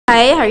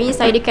Hai, hari ni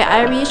saya dekat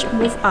Irish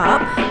Move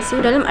Up. So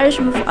dalam Irish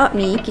Move Up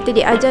ni, kita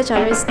diajar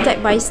cara step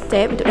by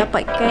step untuk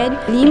dapatkan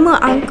 5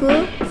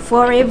 angka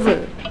forever.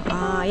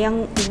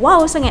 Yang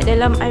wow sangat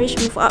dalam Irish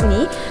Move Up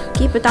ni.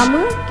 Okay,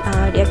 pertama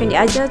dia akan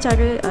diajar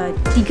cara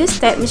 3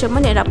 step macam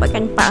mana nak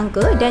dapatkan 4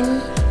 angka, dan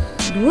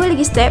 2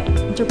 lagi step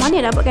macam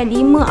mana nak dapatkan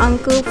 5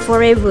 angka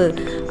forever.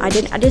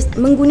 Dan ada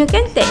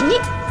menggunakan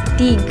teknik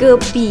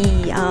 3P,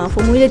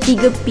 formula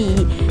 3P.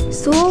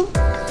 So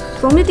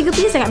formula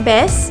 3P ni sangat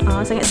best,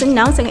 sangat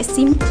senang, sangat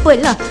simple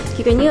lah.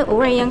 Kiranya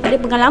orang yang tak ada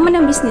pengalaman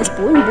dalam bisnes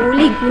pun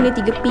boleh guna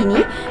 3P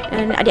ni.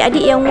 Dan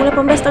adik-adik yang umur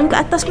 18 tahun ke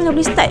atas pun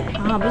boleh start.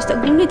 Boleh start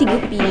guna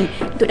 3P ni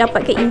untuk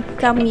dapatkan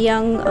income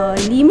yang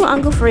 5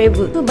 angka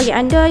forever. So bagi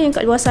anda yang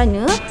kat luar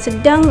sana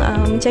sedang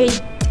mencari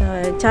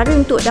cara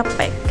untuk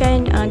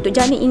dapatkan, untuk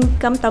jana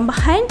income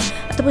tambahan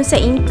ataupun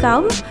side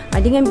income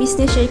dengan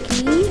bisnes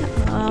syarikat,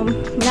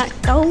 nak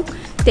tahu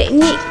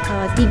teknik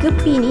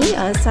 3P ni,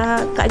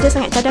 KakJa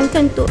sangat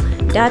cadangkan untuk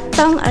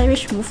datang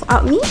Irish Move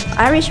Up ni.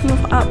 Irish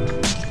Move Up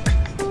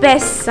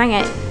best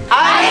sangat.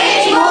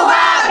 Irish Move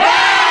Up!